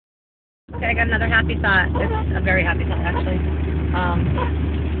Okay, I got another happy thought. It's a very happy thought, actually.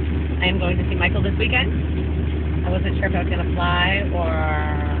 I am going to see Michael this weekend. I wasn't sure if I was going to fly or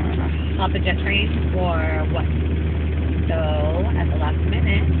hop a jet train or what. So, at the last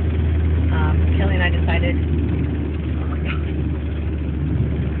minute, Kelly and I decided, oh my God,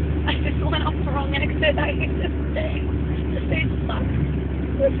 I just went off the wrong exit. I hate this day. This day sucks.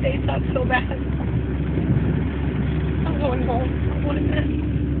 This day sucks so bad. I'm going home. What is this?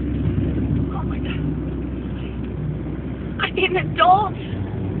 Oh my God. I need an adult.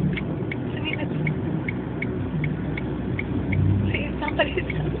 Please, somebody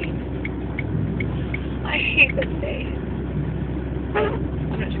tell me. I hate this day. I'm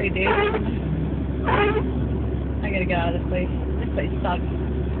gonna trade days. I gotta get out of this place. This place sucks. I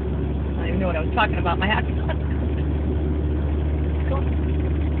don't even know what I was talking about. My happy thoughts.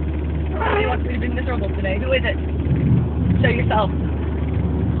 Somebody wants me to be miserable today. Who is it? Show yourself.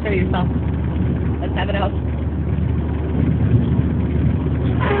 Show yourself. Let's have it out.